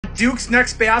want Duke's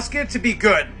next basket to be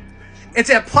good. It's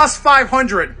at plus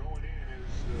 500.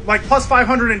 Like plus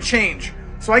 500 and change.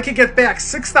 So I could get back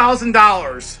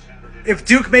 $6,000 if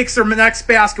Duke makes their next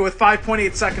basket with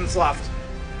 5.8 seconds left.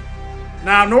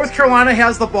 Now, North Carolina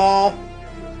has the ball.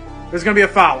 There's going to be a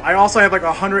foul. I also have like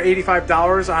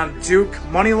 $185 on Duke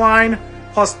money line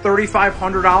plus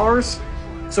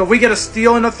 $3,500. So if we get a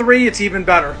steal in a three, it's even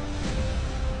better.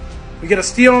 We get a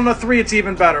steal in a three, it's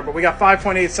even better. But we got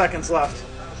 5.8 seconds left.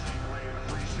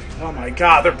 Oh my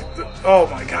God! Oh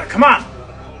my God! Come on!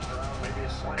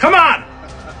 Come on!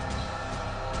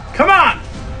 Come on!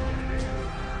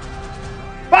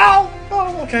 Foul!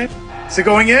 Oh, okay. Is it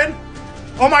going in?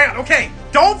 Oh my God! Okay,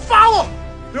 don't foul him.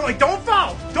 They're like, don't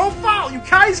foul! Don't foul! You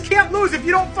guys can't lose if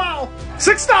you don't foul.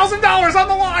 $6,000 on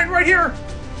the line right here.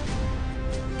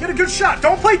 Get a good shot.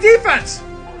 Don't play defense.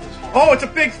 Oh, it's a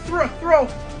big throw.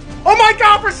 Oh my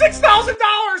God! For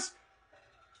 $6,000.